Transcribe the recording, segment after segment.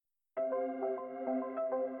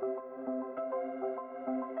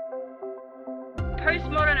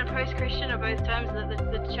postmodern and post-Christian are both terms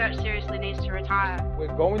that the church seriously needs to retire.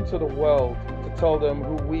 We're going to the world to tell them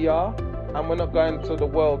who we are, and we're not going to the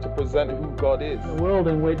world to present who God is. A world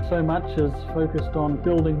in which so much is focused on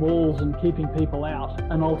building walls and keeping people out.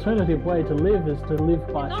 An alternative way to live is to live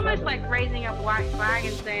by It's almost like raising a white flag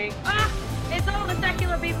and saying, it's all the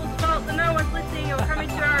secular people's fault that no one's listening or coming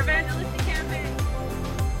to our evangelistic campaign.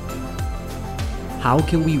 How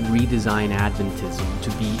can we redesign Adventism to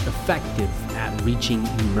be effective at reaching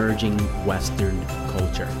emerging Western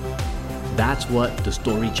culture? That's what the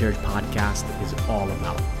Story Church podcast is all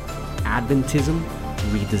about. Adventism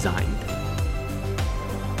redesigned.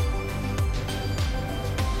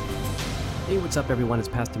 Hey, what's up, everyone? It's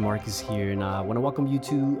Pastor Marcus here, and I want to welcome you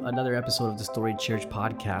to another episode of the Story Church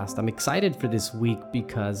podcast. I'm excited for this week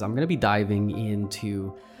because I'm going to be diving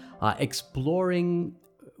into exploring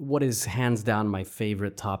what is hands down my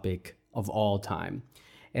favorite topic of all time,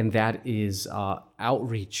 and that is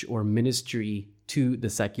outreach or ministry to the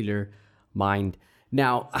secular mind.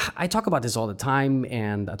 Now, I talk about this all the time,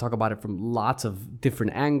 and I talk about it from lots of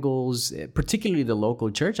different angles, particularly the local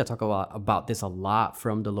church. I talk about this a lot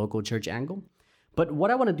from the local church angle. But what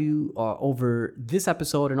I want to do over this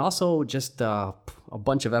episode, and also just a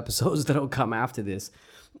bunch of episodes that'll come after this,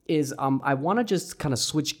 is I want to just kind of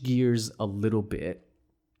switch gears a little bit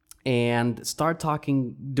and start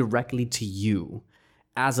talking directly to you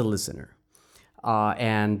as a listener.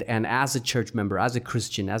 And as a church member, as a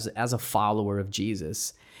Christian, as a follower of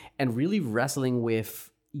Jesus, and really wrestling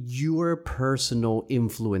with your personal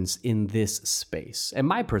influence in this space and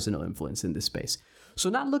my personal influence in this space.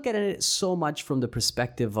 So not look at it so much from the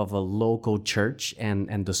perspective of a local church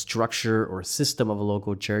and the structure or system of a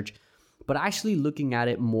local church, but actually looking at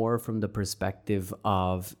it more from the perspective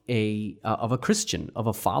of a Christian, of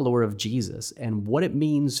a follower of Jesus, and what it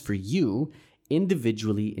means for you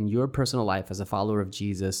individually in your personal life as a follower of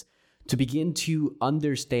Jesus to begin to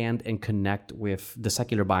understand and connect with the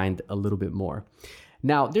secular mind a little bit more.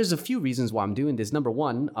 Now, there's a few reasons why I'm doing this. Number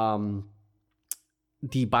one,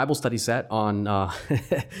 the Bible study set on that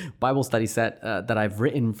I've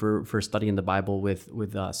written for studying the Bible with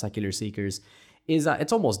secular seekers is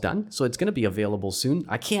it's almost done, so it's going to be available soon.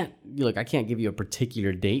 I can't give you a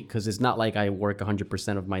particular date because it's not like I work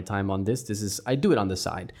 100% of my time on this. I do it on the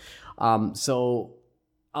side. So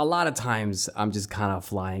a lot of times I'm just kind of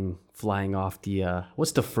flying off the,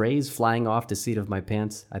 what's the phrase? Flying off the seat of my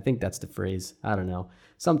pants. I think that's the phrase. I don't know.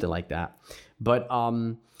 Something like that. But,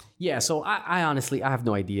 yeah, so I honestly, I have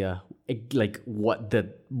no idea what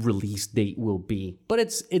the release date will be, but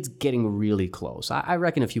it's getting really close. I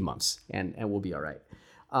reckon a few months and we'll be all right.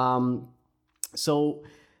 So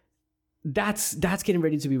that's getting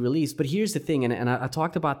ready to be released. But here's the thing, and I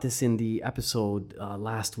talked about this in the episode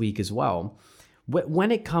last week as well.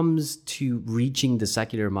 When it comes to reaching the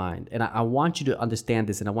secular mind, and I want you to understand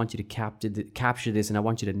this, and I want you to capture this, and I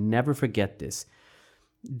want you to never forget this.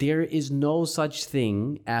 There is no such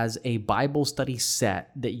thing as a Bible study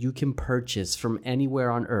set that you can purchase from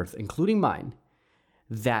anywhere on earth, including mine,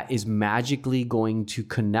 that is magically going to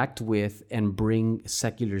connect with and bring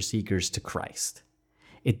secular seekers to Christ.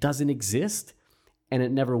 It doesn't exist, and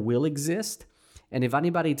it never will exist. And if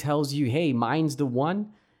anybody tells you, hey, mine's the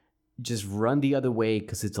one, just run the other way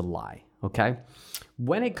because it's a lie, okay?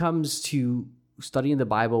 When it comes to studying the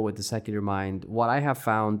Bible with the secular mind, what I have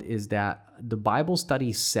found is that the Bible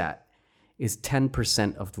study set is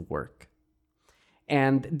 10% of the work.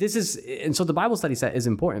 And so the Bible study set is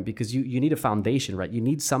important because you need a foundation, right? You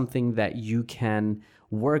need something that you can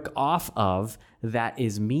work off of that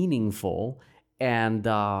is meaningful and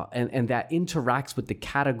that interacts with the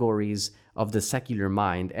categories of the secular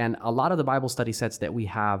mind. And a lot of the Bible study sets that we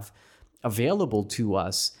have available to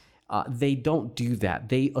us, they don't do that.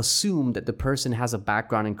 They assume that the person has a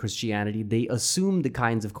background in Christianity. They assume the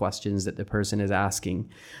kinds of questions that the person is asking.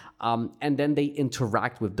 And then they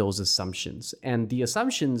interact with those assumptions. And the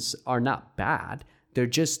assumptions are not bad. They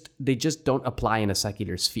just don't apply in a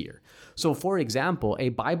secular sphere. So for example, a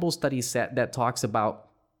Bible study set that talks about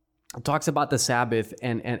the Sabbath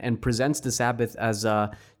and presents the Sabbath as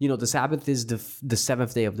the Sabbath is the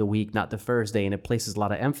seventh day of the week, not the first day, and it places a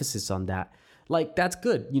lot of emphasis on that. Like, that's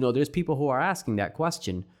good. There's people who are asking that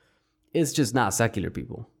question. It's just not secular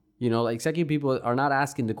people. Secular people are not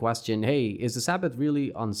asking the question, hey, is the Sabbath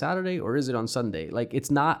really on Saturday or is it on Sunday? Like, it's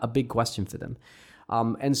not a big question for them.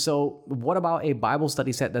 And so what about a Bible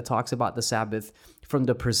study set that talks about the Sabbath from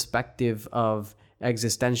the perspective of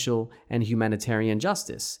existential and humanitarian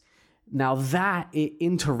justice? Now that it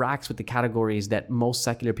interacts with the categories that most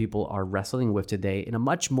secular people are wrestling with today in a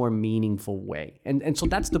much more meaningful way. And so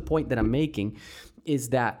that's the point that I'm making, is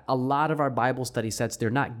that a lot of our Bible study sets, they're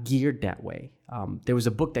not geared that way. There was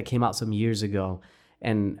a book that came out some years ago,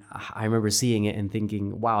 and I remember seeing it and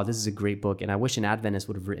thinking, wow, this is a great book. And I wish an Adventist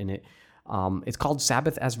would have written it. It's called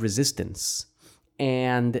Sabbath as Resistance.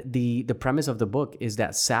 And the premise of the book is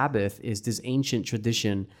that Sabbath is this ancient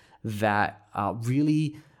tradition that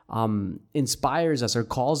really inspires us or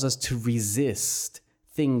calls us to resist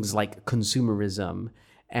things like consumerism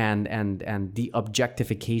and the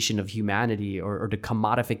objectification of humanity or the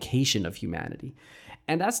commodification of humanity.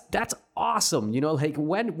 And that's awesome. Like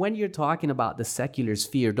when you're talking about the secular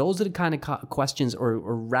sphere, those are the kind of questions or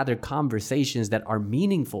rather conversations that are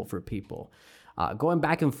meaningful for people. Going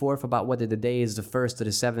back and forth about whether the day is the 1st or the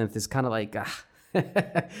 7th is kind of like,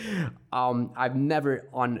 I've never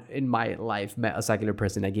in my life met a secular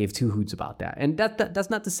person that gave two hoots about that. And that's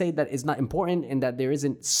not to say that it's not important and that there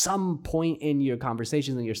isn't some point in your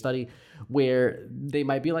conversations and your study where they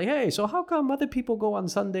might be like, hey, so how come other people go on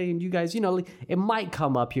Sunday and you guys, it might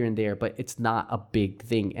come up here and there, but it's not a big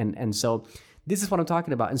thing. And so this is what I'm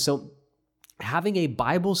talking about. And so having a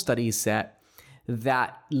Bible study set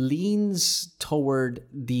that leans toward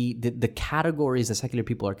the categories that secular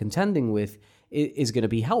people are contending with is going to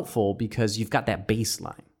be helpful because you've got that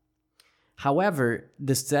baseline. However,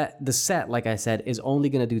 the set, like I said, is only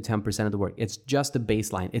going to do 10% of the work. It's just the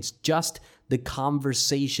baseline. It's just the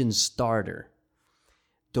conversation starter.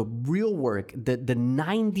 The real work, the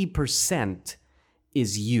 90%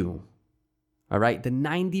 is you. All right, the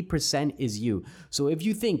 90% is you. So if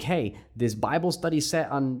you think, hey, this Bible study set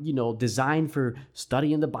on, designed for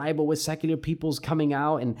studying the Bible with secular people's coming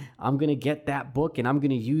out, and I'm going to get that book and I'm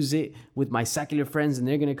going to use it with my secular friends and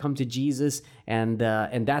they're going to come to Jesus, and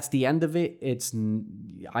that's the end of it.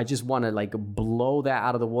 I just want to blow that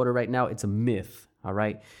out of the water right now. It's a myth. All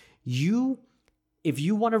right. If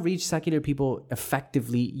you want to reach secular people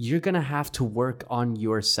effectively, you're going to have to work on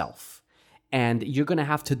yourself. And you're going to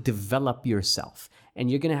have to develop yourself,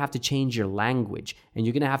 and you're going to have to change your language, and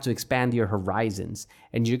you're going to have to expand your horizons,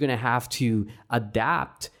 and you're going to have to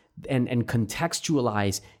adapt and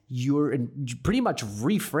contextualize pretty much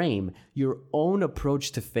reframe your own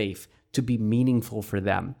approach to faith to be meaningful for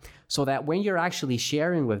them, so that when you're actually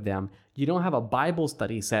sharing with them, you don't have a Bible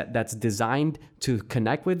study set that's designed to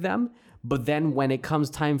connect with them. But then when it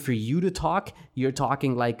comes time for you to talk, you're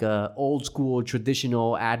talking like a old school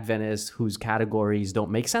traditional Adventist whose categories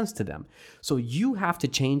don't make sense to them. So you have to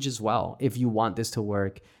change as well if you want this to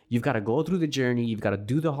work. You've got to go through the journey. You've got to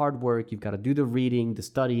do the hard work. You've got to do the reading, the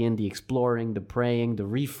studying, the exploring, the praying, the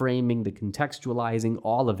reframing, the contextualizing,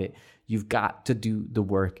 all of it. You've got to do the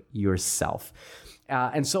work yourself.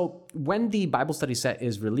 And so when the Bible study set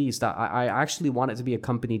is released, I actually want it to be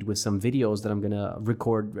accompanied with some videos that I'm going to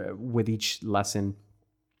record with each lesson.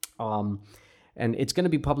 And it's going to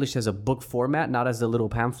be published as a book format, not as the little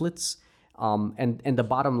pamphlets. And the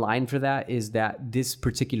bottom line for that is that this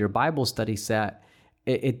particular Bible study set,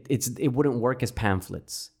 it wouldn't work as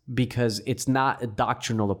pamphlets because it's not a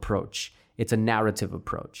doctrinal approach. It's a narrative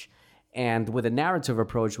approach. And with a narrative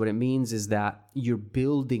approach, what it means is that you're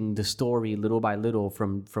building the story little by little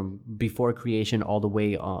from before creation all the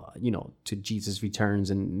way, to Jesus returns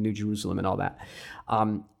and New Jerusalem and all that.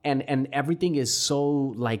 And everything is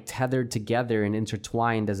so tethered together and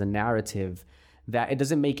intertwined as a narrative that it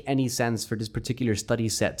doesn't make any sense for this particular study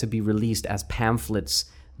set to be released as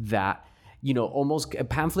pamphlets that, a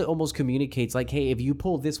pamphlet almost communicates like, hey, if you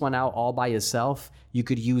pull this one out all by yourself, you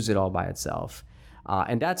could use it all by itself.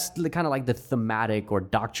 And that's kind of like the thematic or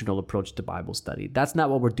doctrinal approach to Bible study. That's not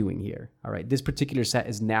what we're doing here. All right. This particular set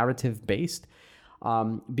is narrative based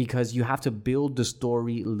because you have to build the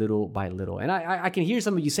story little by little. And I can hear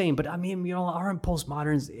some of you saying, but aren't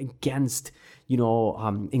postmoderns against,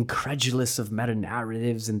 incredulous of meta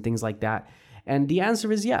narratives and things like that? And the answer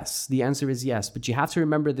is yes. The answer is yes. But you have to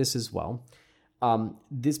remember this as well.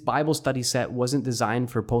 This Bible study set wasn't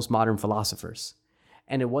designed for postmodern philosophers.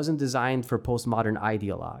 And it wasn't designed for postmodern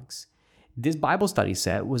ideologues. This Bible study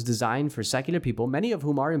set was designed for secular people, many of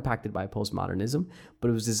whom are impacted by postmodernism, but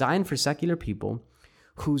it was designed for secular people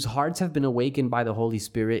whose hearts have been awakened by the Holy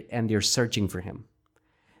Spirit and they're searching for him.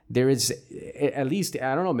 There is, at least,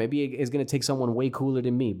 I don't know, maybe it's going to take someone way cooler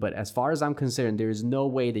than me, but as far as I'm concerned, there is no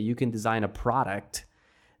way that you can design a product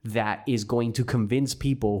that is going to convince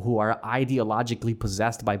people who are ideologically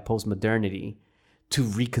possessed by postmodernity to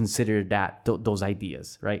reconsider those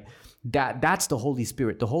ideas, right? That's the Holy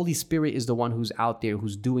Spirit. The Holy Spirit is the one who's out there,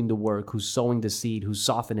 who's doing the work, who's sowing the seed, who's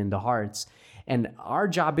softening the hearts. And our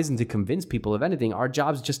job isn't to convince people of anything. Our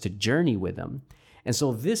job is just to journey with them. And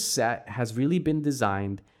so this set has really been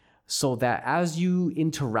designed so that as you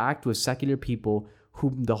interact with secular people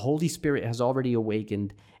whom the Holy Spirit has already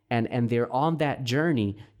awakened, and they're on that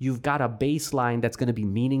journey, you've got a baseline that's going to be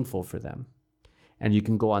meaningful for them. And you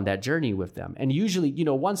can go on that journey with them. And usually,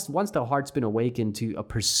 once the heart's been awakened to a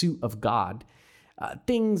pursuit of God,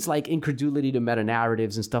 things like incredulity to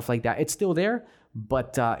meta-narratives and stuff like that, it's still there,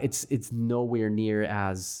 but it's nowhere near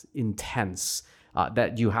as intense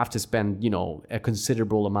that you have to spend, a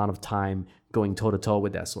considerable amount of time going toe-to-toe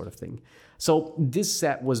with that sort of thing. So this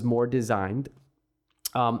set was more designed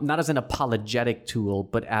not as an apologetic tool,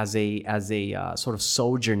 but as a sort of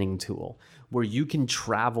sojourning tool, where you can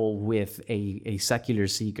travel with a secular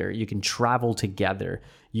seeker. You can travel together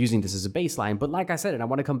using this as a baseline. But like I said, and I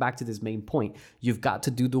want to come back to this main point, you've got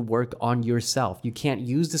to do the work on yourself. You can't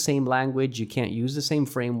use the same language. You can't use the same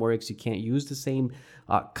frameworks. You can't use the same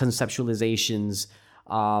conceptualizations.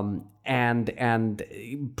 And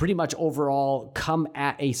pretty much overall come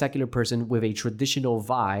at a secular person with a traditional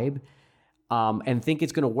vibe and think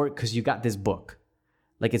it's going to work because you got this book.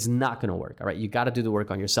 Like, it's not going to work. All right. You got to do the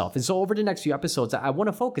work on yourself. And so over the next few episodes, I want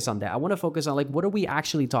to focus on that. I want to focus on, like, what are we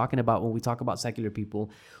actually talking about when we talk about secular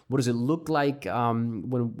people? What does it look like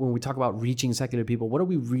when we talk about reaching secular people? What are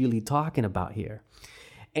we really talking about here?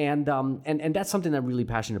 And that's something that I'm really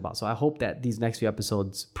passionate about. So I hope that these next few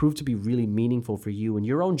episodes prove to be really meaningful for you in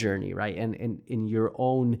your own journey, right? And in your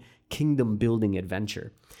own kingdom building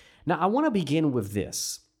adventure. Now, I want to begin with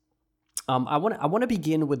this. I want to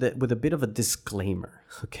begin with a bit of a disclaimer,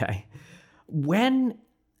 okay? When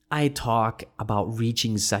I talk about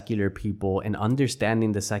reaching secular people and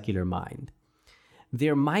understanding the secular mind,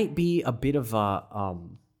 there might be a bit of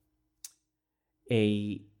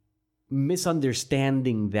a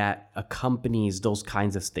misunderstanding that accompanies those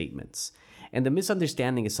kinds of statements. And the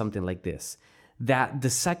misunderstanding is something like this, that the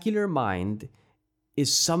secular mind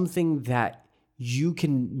is something that you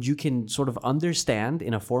can sort of understand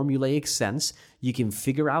in a formulaic sense. You can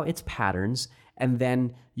figure out its patterns, and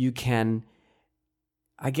then you can,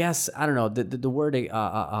 I guess, I don't know, the word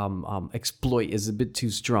exploit is a bit too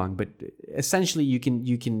strong, but essentially you can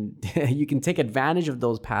you can take advantage of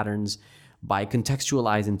those patterns by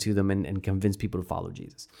contextualizing to them and convince people to follow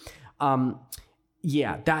Jesus.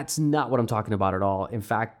 Yeah, that's not what I'm talking about at all. In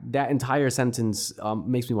fact, that entire sentence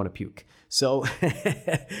makes me want to puke. So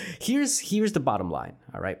here's the bottom line,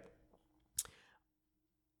 all right?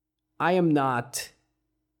 I am not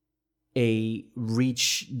a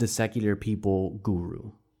reach the secular people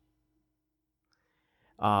guru,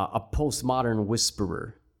 a postmodern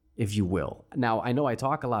whisperer, if you will. Now, I know I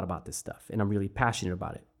talk a lot about this stuff, and I'm really passionate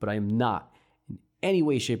about it, but I am not in any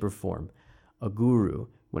way, shape, or form a guru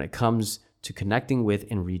when it comes to connecting with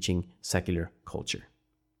and reaching secular culture.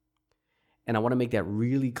 And I want to make that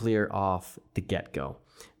really clear off the get-go,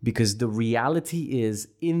 because the reality is,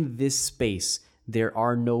 in this space, there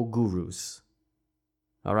are no gurus.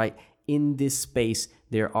 All right? In this space,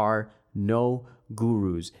 there are no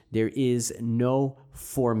gurus. There is no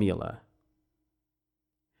formula.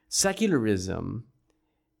 Secularism,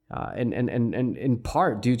 and in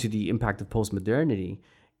part due to the impact of postmodernity,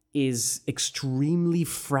 is extremely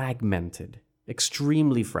fragmented.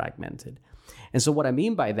 And so what I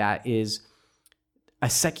mean by that is, a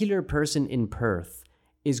secular person in Perth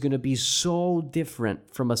is going to be so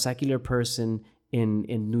different from a secular person in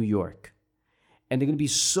New York. And they're going to be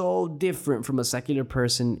so different from a secular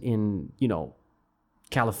person in,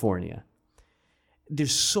 California. They're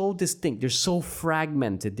so distinct. They're so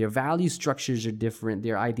fragmented. Their value structures are different.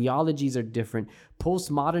 Their ideologies are different.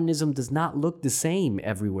 Postmodernism does not look the same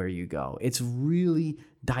everywhere you go. It's really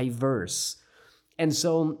diverse. And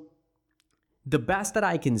so the best that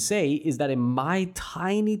I can say is that in my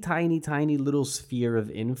tiny, tiny, tiny little sphere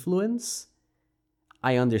of influence,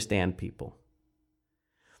 I understand people.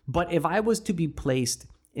 But if I was to be placed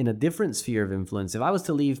in a different sphere of influence, if I was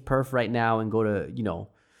to leave Perth right now and go to,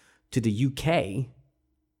 to the UK,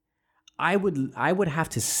 I would have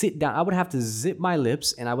to sit down. I would have to zip my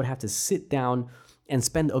lips, and I would have to sit down and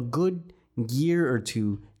spend a good year or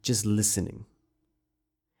two just listening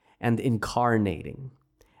and incarnating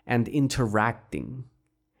and interacting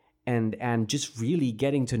and just really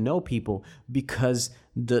getting to know people, because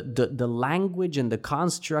the language and the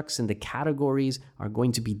constructs and the categories are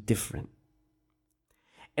going to be different.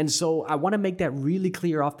 And so I want to make that really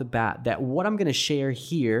clear off the bat, that what I'm going to share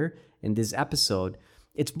here in this episode,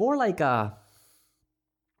 it's more like a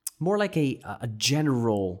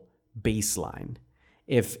general baseline.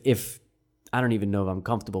 If I don't even know if I'm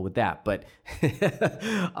comfortable with that, but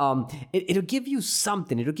it'll give you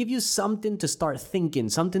something. It'll give you something to start thinking,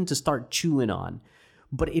 something to start chewing on.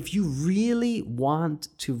 But if you really want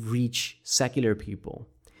to reach secular people,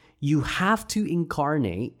 you have to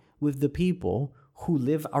incarnate with the people who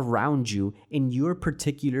live around you in your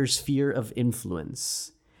particular sphere of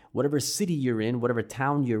influence. Whatever city you're in, whatever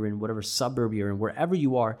town you're in, whatever suburb you're in, wherever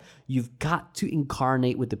you are, you've got to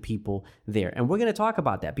incarnate with the people there. And we're going to talk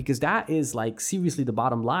about that because that is like seriously the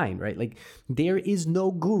bottom line, right? Like there is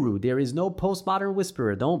no guru. There is no postmodern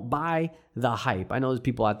whisperer. Don't buy the hype. I know there's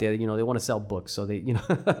people out there, they want to sell books. So they,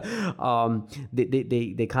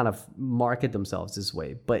 they kind of market themselves this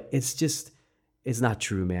way, but it's not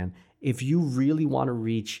true, man. If you really want to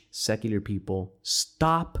reach secular people,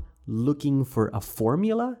 stop looking for a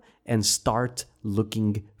formula and start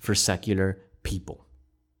looking for secular people.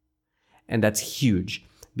 And that's huge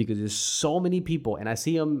because there's so many people, and I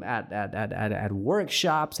see them at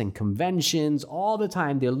workshops and conventions all the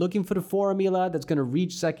time. They're looking for the formula that's going to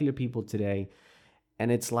reach secular people today.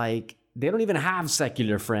 And it's like, they don't even have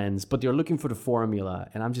secular friends, but they're looking for the formula.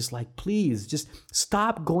 And I'm just like, please, just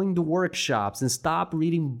stop going to workshops and stop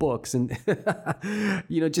reading books and,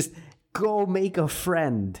 just go make a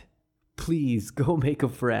friend. Please go make a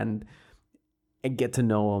friend and get to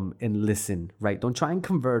know them and listen, right? Don't try and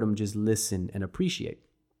convert them, just listen and appreciate.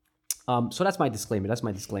 So that's my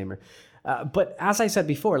disclaimer. But as I said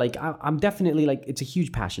before, like I'm definitely like, it's a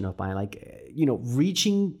huge passion of mine, like,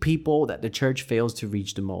 reaching people that the church fails to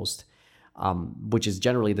reach the most, which is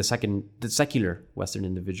generally the secular Western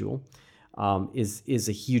individual. Is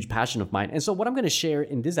a huge passion of mine. And so what I'm going to share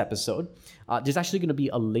in this episode, there's actually going to be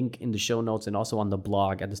a link in the show notes and also on the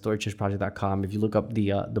blog at thestorychurchproject.com. If you look up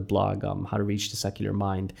the blog, How to Reach the Secular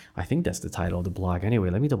Mind, I think that's the title of the blog. Anyway,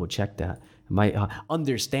 let me double check that.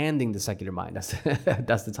 Understanding the Secular Mind,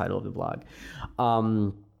 that's the title of the blog.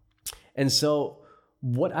 And so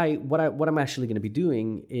what I'm actually going to be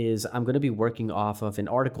doing is I'm going to be working off of an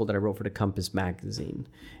article that I wrote for the Compass magazine.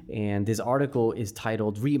 And this article is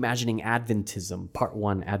titled Reimagining Adventism, Part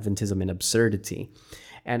 1, Adventism and Absurdity.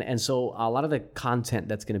 And so a lot of the content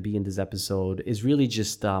that's going to be in this episode is really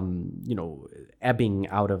just, ebbing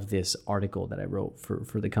out of this article that I wrote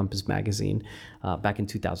for the Compass magazine back in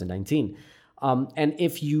 2019. And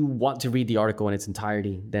if you want to read the article in its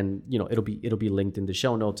entirety, then it'll be linked in the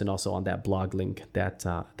show notes and also on that blog link that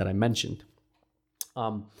I mentioned.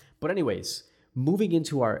 But anyways, moving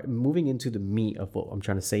into the meat of what I'm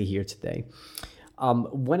trying to say here today.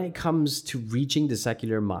 When it comes to reaching the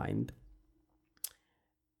secular mind,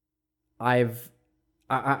 I'm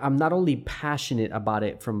not only passionate about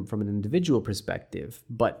it from an individual perspective,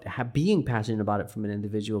 but being passionate about it from an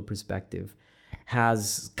individual perspective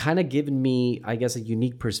has kind of given me, I guess, a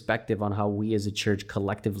unique perspective on how we as a church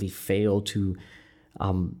collectively fail to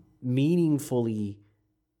meaningfully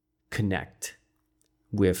connect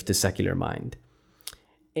with the secular mind.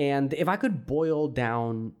 And if I could boil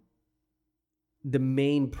down the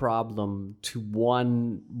main problem to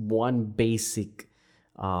one basic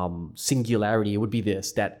singularity, it would be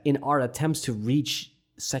this: that in our attempts to reach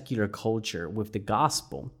secular culture with the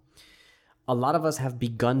gospel, a lot of us have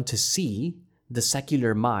begun to see the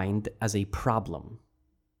secular mind as a problem.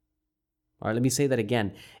 All right, let me say that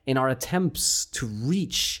again. In our attempts to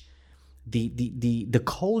reach the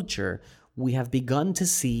culture, we have begun to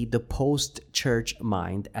see the post-church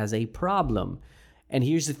mind as a problem. And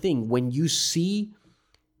here's the thing: when you see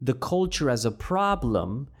the culture as a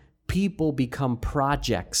problem, people become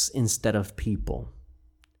projects instead of people.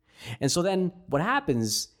 And so then what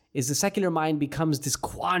happens is the secular mind becomes this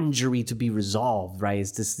quandary to be resolved, right?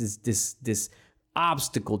 It's this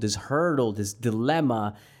obstacle, this hurdle, this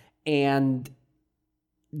dilemma. And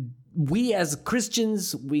we as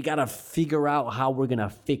Christians, we got to figure out how we're going to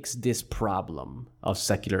fix this problem of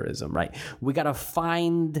secularism, right? We got to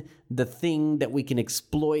find the thing that we can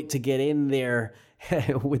exploit to get in there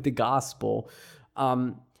with the gospel.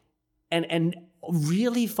 And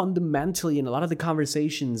really fundamentally, in a lot of the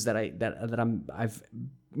conversations that I've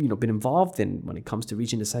been involved in when it comes to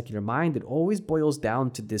reaching the secular mind, it always boils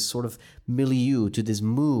down to this sort of milieu, to this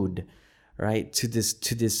mood, right? To this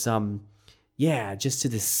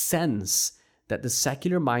sense that the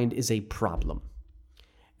secular mind is a problem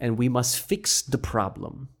and we must fix the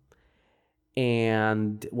problem.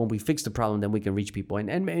 And when we fix the problem, then we can reach people.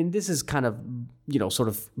 And this is kind of, sort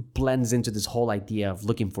of blends into this whole idea of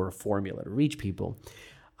looking for a formula to reach people.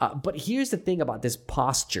 But here's the thing about this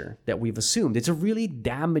posture that we've assumed. It's a really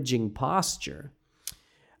damaging posture.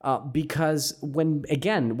 Because when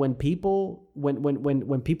people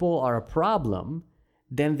are a problem,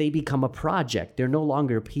 then they become a project. They're no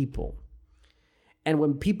longer people. And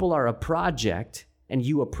when people are a project and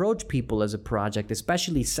you approach people as a project,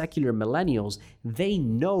 especially secular millennials, they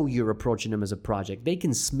know you're approaching them as a project. They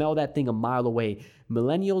can smell that thing a mile away.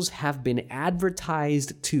 Millennials have been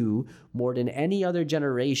advertised to more than any other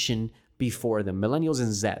generation before them. Millennials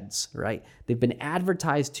and Zeds, right? They've been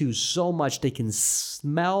advertised to so much they can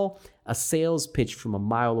smell a sales pitch from a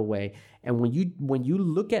mile away. And when you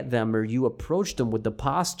look at them or you approach them with the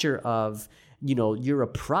posture of, you're a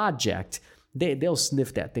project, they'll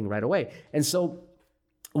sniff that thing right away. And so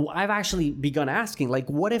I've actually begun asking,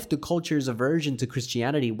 what if the culture's aversion to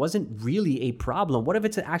Christianity wasn't really a problem? What if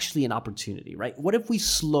it's actually an opportunity, right? What if we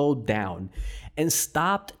slowed down and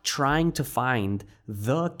stopped trying to find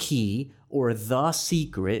the key or the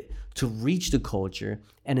secret to reach the culture,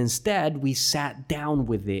 and instead we sat down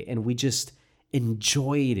with it and we just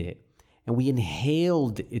enjoyed it, and we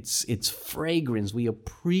inhaled its fragrance, we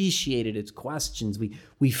appreciated its questions,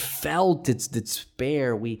 we felt its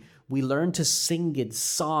despair, we learned to sing its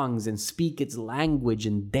songs and speak its language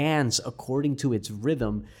and dance according to its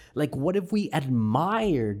rhythm. What if we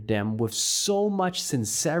admired them with so much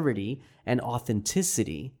sincerity and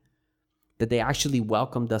authenticity that they actually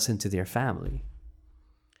welcomed us into their family?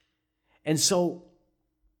 And so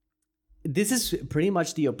this is pretty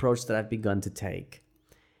much the approach that I've begun to take.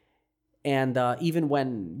 And even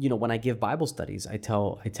when I give Bible studies, I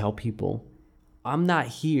tell people, I'm not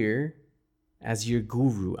here as your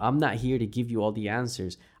guru. I'm not here to give you all the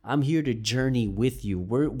answers. I'm here to journey with you.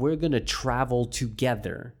 We're going to travel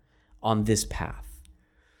together on this path.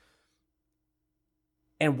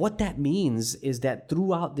 And what that means is that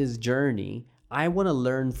throughout this journey, I want to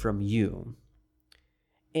learn from you.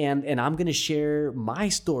 And I'm going to share my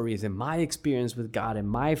stories and my experience with God and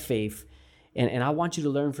my faith. And I want you to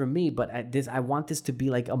learn from me, but I want this to be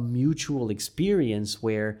like a mutual experience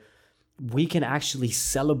where we can actually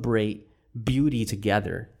celebrate beauty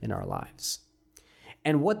together in our lives.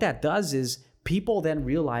 And what that does is people then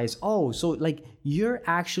realize, so you're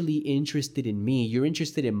actually interested in me. You're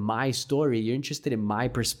interested in my story. You're interested in my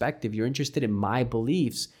perspective. You're interested in my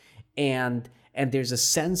beliefs. And there's a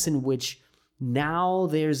sense in which now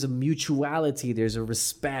there's a mutuality, there's a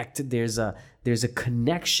respect, there's a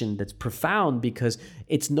connection that's profound, because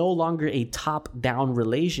it's no longer a top-down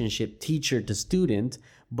relationship, teacher to student,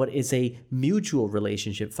 but it's a mutual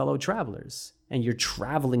relationship, fellow travelers, and you're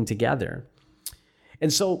traveling together.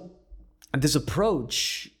 And so this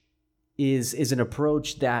approach is an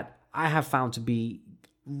approach that I have found to be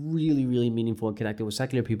really, really meaningful and connected with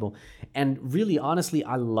secular people. And really, honestly,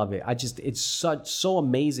 I love it. It's so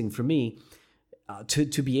amazing for me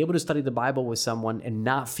to be able to study the Bible with someone and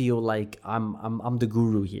not feel like I'm the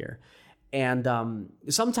guru here. And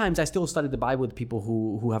sometimes I still study the Bible with people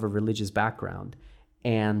who have a religious background,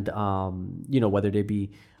 and whether they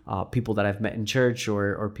be people that I've met in church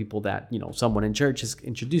or people that someone in church has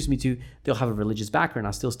introduced me to, they'll have a religious background.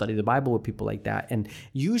 I still study the Bible with people like that, and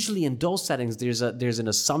usually in those settings, there's an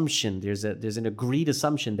assumption, there's an agreed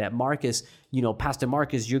assumption that Marcus, Pastor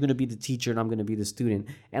Marcus, you're going to be the teacher and I'm going to be the student.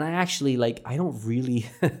 And I actually I don't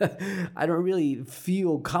really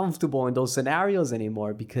feel comfortable in those scenarios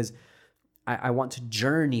anymore, because I want to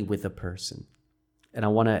journey with a person, and I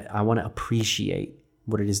want to appreciate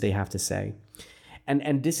what it is they have to say.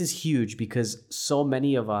 And this is huge, because so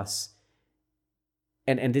many of us,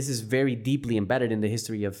 and this is very deeply embedded in the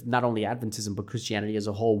history of not only Adventism, but Christianity as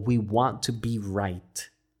a whole, we want to be right.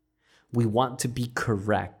 We want to be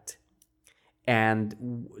correct.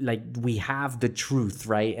 And we have the truth,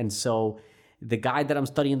 right? And so the guy that I'm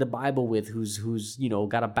studying the Bible with, who's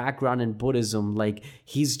got a background in Buddhism,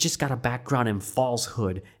 he's just got a background in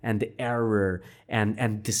falsehood and error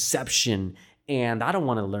and deception. And I don't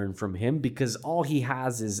want to learn from him, because all he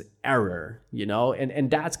has is error, and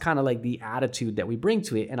that's kind of the attitude that we bring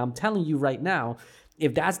to it. And I'm telling you right now,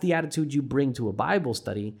 if that's the attitude you bring to a Bible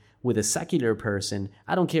study with a secular person,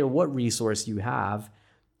 I don't care what resource you have,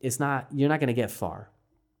 you're not going to get far.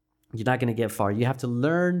 You're not going to get far. You have to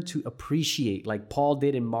learn to appreciate, like Paul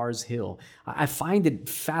did in Mars Hill. I find it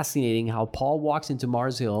fascinating how Paul walks into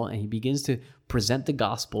Mars Hill and he begins to present the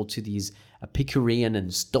gospel to these Epicurean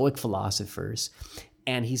and Stoic philosophers.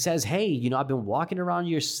 And he says, hey, I've been walking around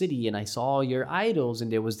your city and I saw your idols,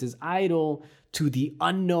 and there was this idol to the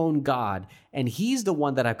unknown God. And he's the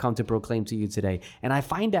one that I've come to proclaim to you today. And I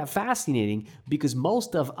find that fascinating because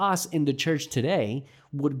most of us in the church today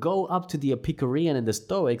would go up to the Epicurean and the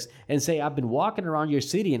Stoics and say, I've been walking around your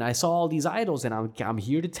city and I saw all these idols, and I'm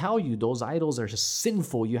here to tell you those idols are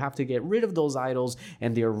sinful. You have to get rid of those idols,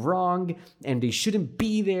 and they're wrong and they shouldn't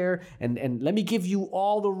be there. And let me give you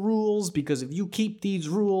all the rules, because if you keep these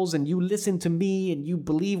rules and you listen to me and you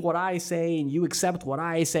believe what I say and you accept what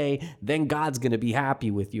I say, then God's going to be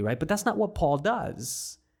happy with you, right? But that's not what Paul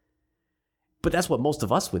does. But that's what most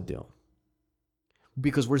of us would do.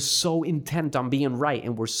 Because we're so intent on being right,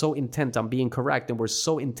 and we're so intent on being correct, and we're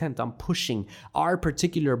so intent on pushing our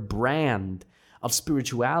particular brand of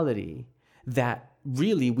spirituality that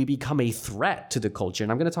really we become a threat to the culture.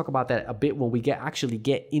 And I'm going to talk about that a bit when we actually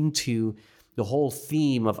get into the whole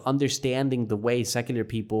theme of understanding the way secular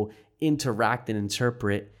people interact and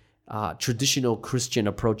interpret traditional Christian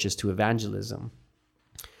approaches to evangelism.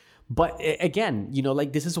 But again,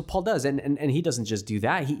 like this is what Paul does. And he doesn't just do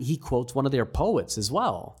that. He quotes one of their poets as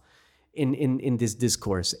well in this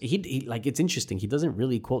discourse. He like, it's interesting. He doesn't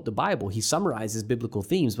really quote the Bible. He summarizes biblical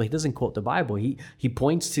themes, but he doesn't quote the Bible. He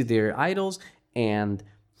points to their idols and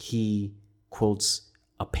he quotes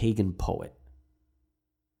a pagan poet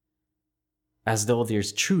as though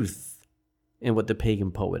there's truth in what the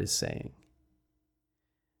pagan poet is saying.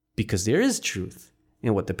 Because there is truth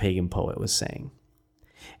in what the pagan poet was saying.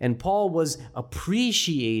 And Paul was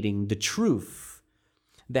appreciating the truth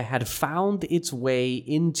that had found its way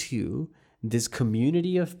into this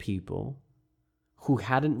community of people who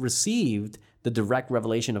hadn't received the direct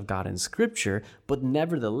revelation of God in Scripture, but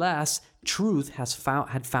nevertheless, truth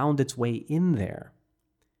had found its way in there.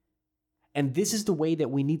 And this is the way that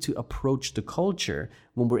we need to approach the culture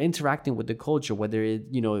when we're interacting with the culture, whether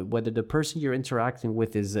the person you're interacting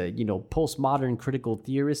with is a, postmodern critical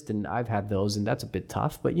theorist, and I've had those, and that's a bit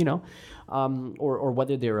tough, but, or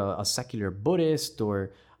whether they're a secular Buddhist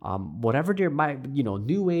or whatever their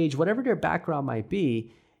New Age, whatever their background might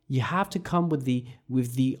be, you have to come with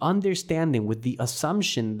the understanding, with the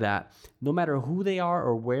assumption that no matter who they are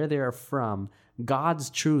or where they are from, God's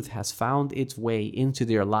truth has found its way into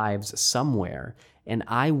their lives somewhere. And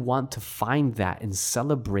I want to find that and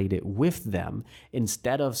celebrate it with them,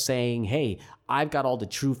 instead of saying, hey, I've got all the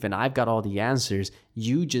truth and I've got all the answers.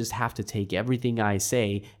 You just have to take everything I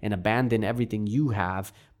say and abandon everything you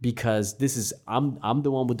have, because I'm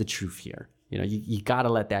the one with the truth here. You got to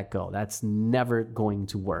let that go. That's never going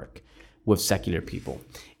to work with secular people.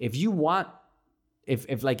 If you want,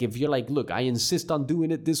 if you're like, look, I insist on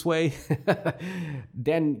doing it this way,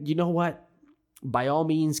 then you know what? By all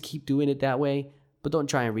means, keep doing it that way, but don't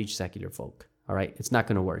try and reach secular folk. All right? It's not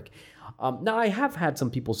going to work. Now, I have had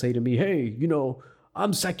some people say to me, hey,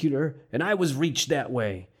 I'm secular and I was reached that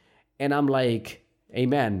way. And I'm like,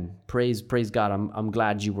 amen. Praise God. I'm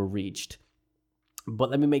glad you were reached.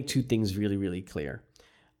 But let me make two things really, really clear.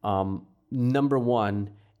 Number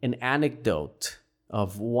one, an anecdote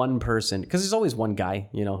of one person, because there's always one guy,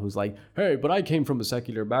 who's like, hey, but I came from a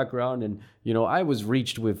secular background and, I was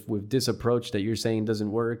reached with this approach that you're saying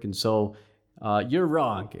doesn't work. And so you're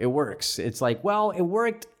wrong. It works. It's like, well, it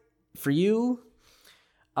worked for you.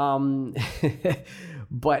 But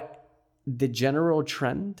the general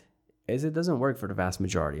trend is it doesn't work for the vast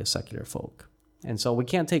majority of secular folk. And so we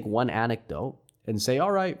can't take one anecdote and say,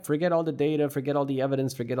 all right, forget all the data, forget all the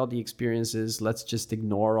evidence, forget all the experiences. Let's just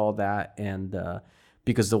ignore all that. And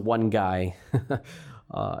because the one guy,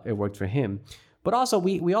 it worked for him. But also,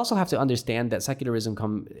 we also have to understand that secularism,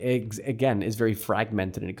 again, is very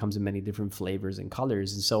fragmented, and it comes in many different flavors and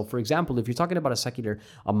colors. And so, for example, if you're talking about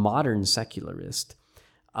a modern secularist,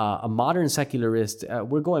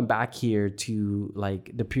 we're going back here to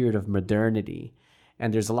like the period of modernity.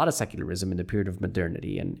 And there's a lot of secularism in the period of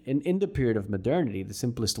modernity. And in the period of modernity, the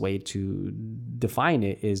simplest way to define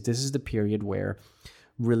it is this is the period where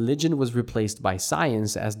religion was replaced by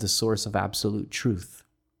science as the source of absolute truth.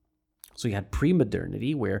 So you had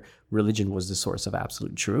pre-modernity, where religion was the source of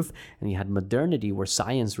absolute truth, and you had modernity, where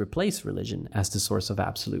science replaced religion as the source of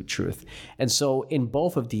absolute truth. And so in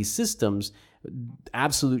both of these systems,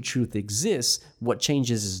 absolute truth exists. What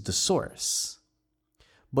changes is the source.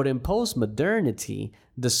 But in post-modernity,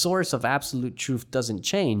 the source of absolute truth doesn't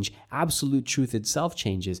change. Absolute truth itself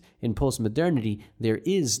changes. In post-modernity, there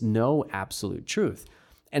is no absolute truth.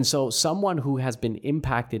 And so someone who has been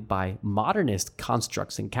impacted by modernist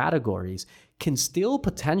constructs and categories can still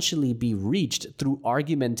potentially be reached through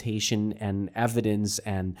argumentation and evidence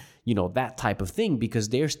and, that type of thing, because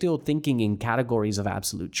they're still thinking in categories of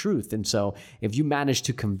absolute truth. And so if you manage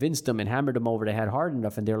to convince them and hammer them over the head hard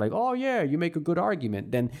enough and they're like, oh yeah, you make a good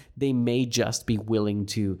argument, then they may just be willing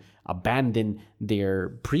to abandon their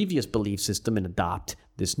previous belief system and adopt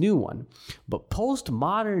this new one. But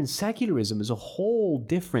postmodern secularism is a whole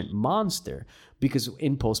different monster, because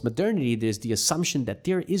in postmodernity, there's the assumption that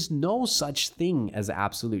there is no such thing as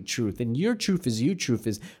absolute truth. And your truth is your truth,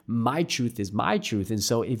 is my truth is my truth. And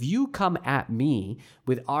so if you come at me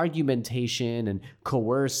with argumentation and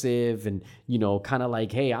coercive and, kind of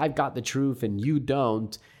like, hey, I've got the truth and you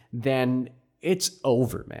don't, then it's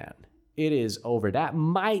over, man. It is over. That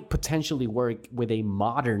might potentially work with a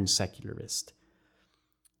modern secularist,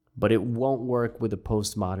 but it won't work with a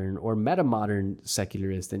postmodern or metamodern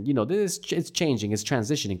secularist. And, it's changing, it's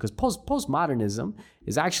transitioning, because postmodernism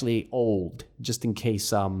is actually old, just in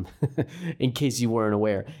case in case you weren't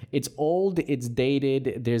aware. It's old, it's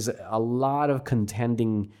dated. There's a lot of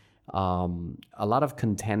contending or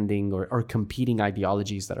competing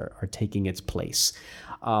ideologies that are taking its place.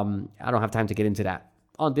 I don't have time to get into that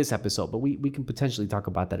on this episode, but we can potentially talk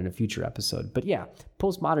about that in a future episode. But yeah,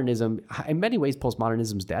 postmodernism, in many ways,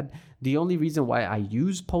 postmodernism is dead. The only reason why I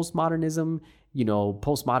use postmodernism,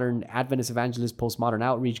 postmodern Adventist evangelist, postmodern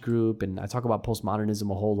outreach group, and I talk about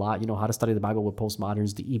postmodernism a whole lot, how to study the Bible with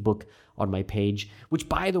postmoderns, the ebook on my page, which,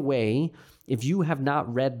 by the way, if you have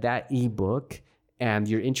not read that ebook and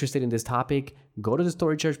you're interested in this topic, go to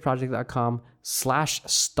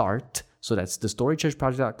thestorychurchproject.com/start. So that's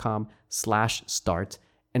thestorychurchproject.com/start.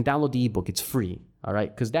 And download the ebook. It's free, all right?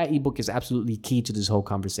 Because that ebook is absolutely key to this whole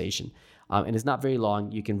conversation. And it's not very long.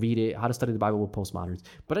 You can read it, How to Study the Bible with Postmoderns.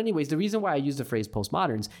 But anyways, the reason why I use the phrase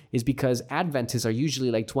postmoderns is because Adventists are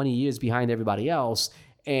usually like 20 years behind everybody else.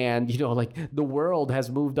 And, the world has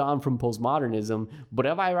moved on from postmodernism. But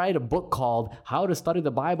if I write a book called How to Study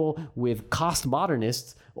the Bible with Cost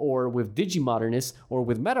Modernists or with Digimodernists or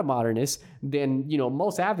with Metamodernists, then,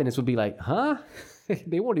 most Adventists would be like, huh?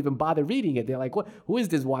 They won't even bother reading it. They're like, "What? Who is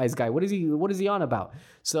this wise guy? What is he on about?"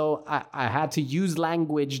 So I had to use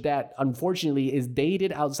language that unfortunately is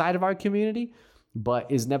dated outside of our community, but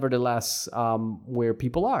is nevertheless where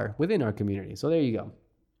people are within our community. So there you go.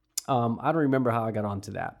 I don't remember how I got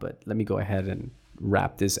onto that, but let me go ahead and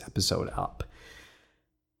wrap this episode up.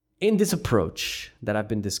 In this approach that I've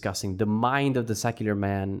been discussing, the mind of the secular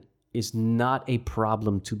man is not a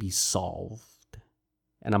problem to be solved.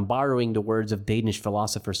 And I'm borrowing the words of Danish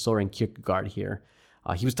philosopher Søren Kierkegaard here.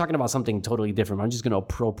 He was talking about something totally different. I'm just going to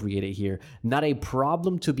appropriate it here. Not a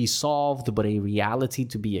problem to be solved, but a reality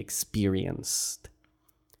to be experienced.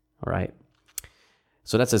 All right.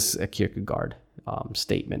 So that's a Kierkegaard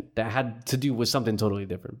statement that had to do with something totally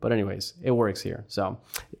different. But anyways, it works here. So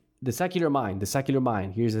the secular mind,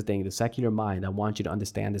 here's the thing. The secular mind, I want you to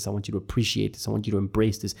understand this. I want you to appreciate this. I want you to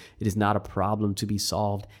embrace this. It is not a problem to be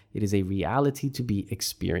solved. It is a reality to be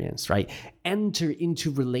experienced, right? Enter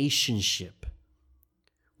into relationship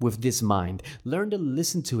with this mind. Learn to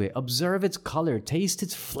listen to it. Observe its color. Taste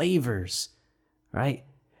its flavors, right?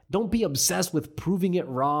 Don't be obsessed with proving it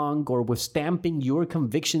wrong or with stamping your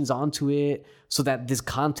convictions onto it so that this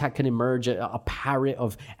contact can emerge a parrot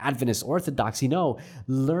of Adventist orthodoxy. No,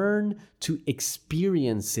 learn to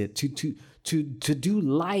experience it, to do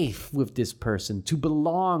life with this person, to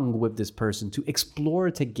belong with this person, to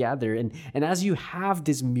explore together. And as you have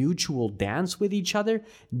this mutual dance with each other,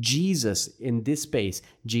 Jesus, in this space,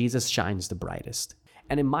 Jesus shines the brightest.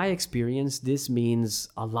 And in my experience, this means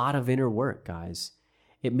a lot of inner work, guys.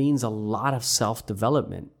 It means a lot of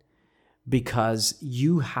self-development, because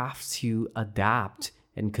you have to adapt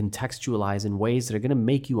and contextualize in ways that are going to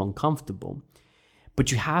make you uncomfortable.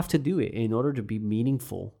 But you have to do it in order to be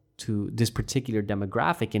meaningful to this particular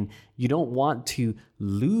demographic. And you don't want to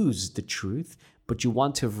lose the truth, but you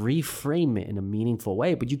want to reframe it in a meaningful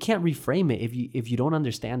way. But you can't reframe it if you don't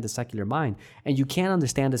understand the secular mind. And you can't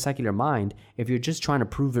understand the secular mind if you're just trying to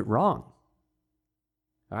prove it wrong.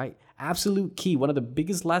 All right. Absolute key. One of the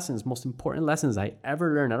biggest lessons, most important lessons I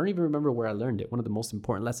ever learned. I don't even remember where I learned it. One of the most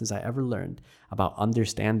important lessons I ever learned about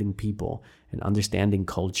understanding people and understanding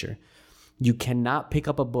culture. You cannot pick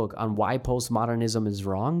up a book on why postmodernism is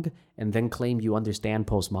wrong and then claim you understand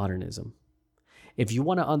postmodernism. If you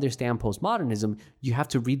want to understand postmodernism, you have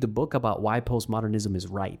to read the book about why postmodernism is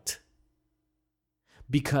right.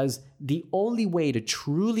 Because the only way to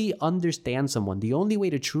truly understand someone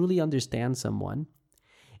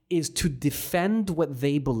is to defend what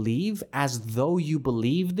they believe as though you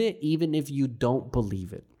believed it, even if you don't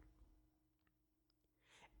believe it.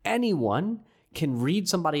 Anyone can read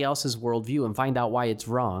somebody else's worldview and find out why it's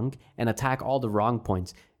wrong and attack all the wrong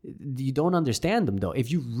points. You don't understand them, though.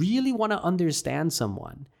 If you really want to understand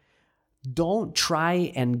someone, don't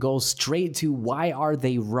try and go straight to why are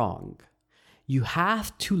they wrong. You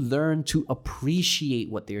have to learn to appreciate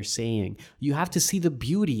what they're saying. You have to see the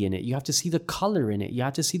beauty in it. You have to see the color in it. You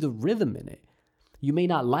have to see the rhythm in it. You may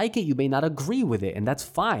not like it. You may not agree with it. And that's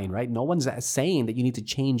fine, right? No one's saying that you need to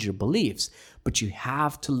change your beliefs. But you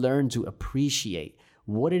have to learn to appreciate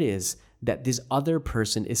what it is that this other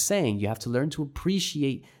person is saying. You have to learn to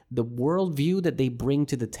appreciate the worldview that they bring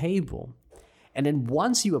to the table. And then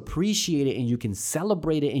once you appreciate it and you can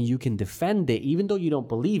celebrate it and you can defend it, even though you don't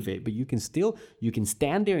believe it, but you can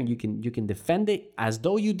stand there and you can defend it as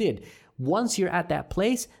though you did. Once you're at that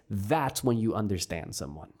place, that's when you understand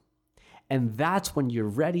someone. And that's when you're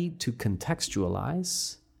ready to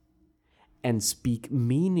contextualize and speak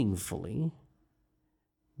meaningfully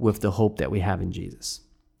with the hope that we have in Jesus.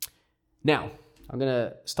 Now, I'm going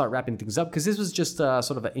to start wrapping things up because this was just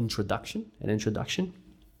sort of an introduction.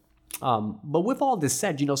 But with all this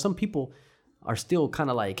said, some people are still kind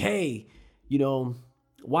of like, hey,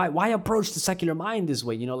 why approach the secular mind this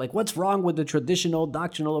way? What's wrong with the traditional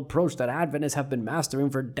doctrinal approach that Adventists have been mastering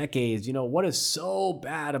for decades? What is so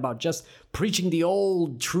bad about just preaching the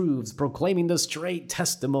old truths, proclaiming the straight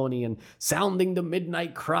testimony and sounding the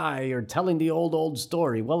midnight cry or telling the old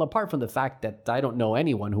story? Well, apart from the fact that I don't know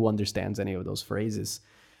anyone who understands any of those phrases,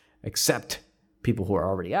 except people who are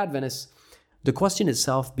already Adventists, the question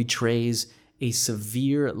itself betrays a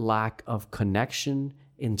severe lack of connection,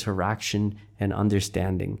 interaction, and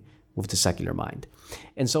understanding with the secular mind.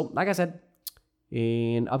 And so, like I said,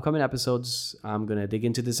 in upcoming episodes, I'm going to dig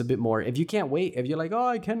into this a bit more. If you can't wait, if you're like, oh,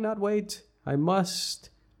 I cannot wait, I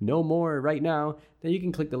must know more right now, then you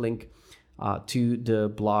can click the link to the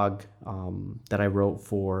blog that I wrote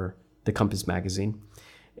for the Compass magazine.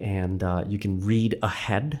 And you can read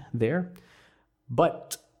ahead there.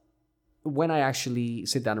 But when I actually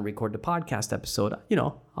sit down and record the podcast episode,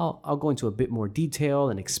 I'll go into a bit more detail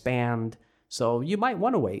and expand. So you might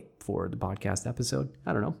want to wait for the podcast episode.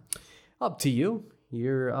 I don't know. Up to you.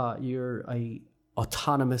 You're a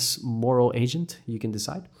autonomous moral agent. You can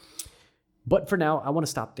decide. But for now, I want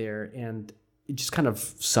to stop there and just kind of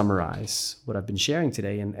summarize what I've been sharing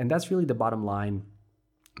today. And that's really the bottom line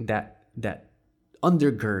that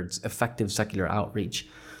undergirds effective secular outreach.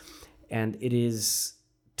 And it is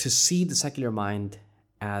to see the secular mind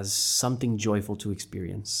as something joyful to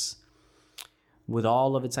experience, with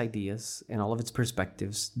all of its ideas and all of its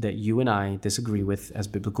perspectives that you and I disagree with as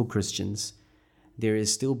biblical Christians. There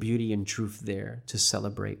is still beauty and truth there to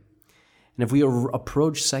celebrate. And if we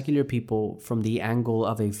approach secular people from the angle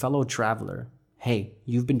of a fellow traveler, hey,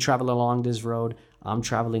 you've been traveling along this road, I'm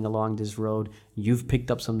traveling along this road, you've picked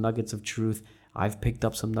up some nuggets of truth, I've picked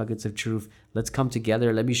up some nuggets of truth. Let's come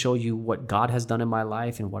together. Let me show you what God has done in my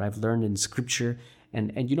life and what I've learned in Scripture.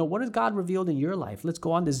 And what has God revealed in your life? Let's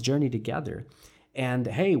go on this journey together. And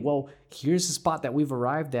hey, well, here's the spot that we've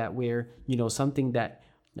arrived at where, something that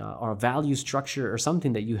our value structure or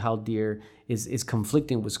something that you held dear is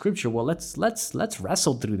conflicting with Scripture. Well, let's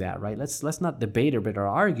wrestle through that, right? Let's not debate or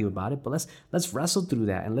argue about it, but let's wrestle through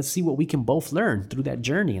that and let's see what we can both learn through that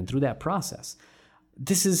journey and through that process.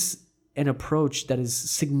 This is an approach that is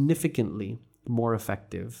significantly more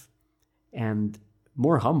effective and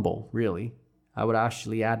more humble, really. I would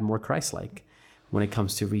actually add more Christ-like when it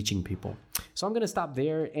comes to reaching people. So I'm going to stop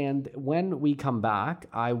there. And when we come back,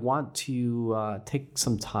 I want to take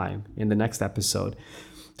some time in the next episode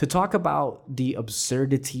to talk about the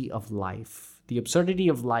absurdity of life. The absurdity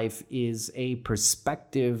of life is a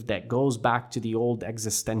perspective that goes back to the old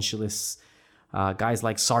existentialists, guys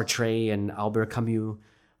like Sartre and Albert Camus,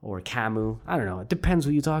 or Camus. I don't know. It depends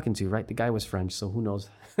who you're talking to, right? The guy was French, so who knows?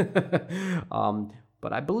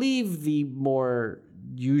 But I believe the more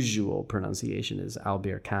usual pronunciation is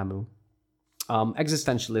Albert Camus.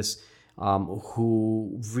 Existentialists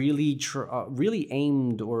who really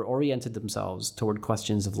aimed or oriented themselves toward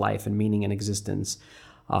questions of life and meaning and existence.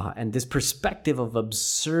 And this perspective of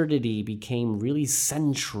absurdity became really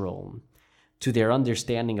central to their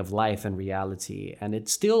understanding of life and reality. And it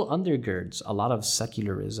still undergirds a lot of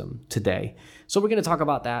secularism today. So we're going to talk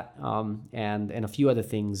about that and a few other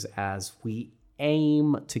things as we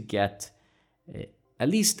aim to get at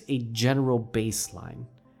least a general baseline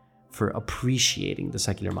for appreciating the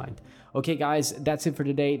secular mind. Okay, guys, that's it for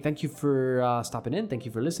today. Thank you for stopping in. Thank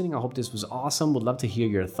you for listening. I hope this was awesome. Would love to hear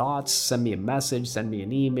your thoughts. Send me a message, send me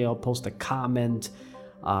an email, post a comment.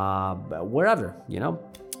 wherever,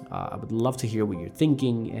 I would love to hear what you're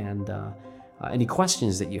thinking and any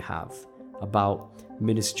questions that you have about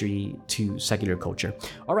ministry to secular culture.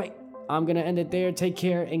 All right, I'm going to end it there. Take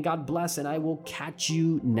care and God bless, and I will catch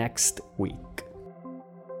you next week.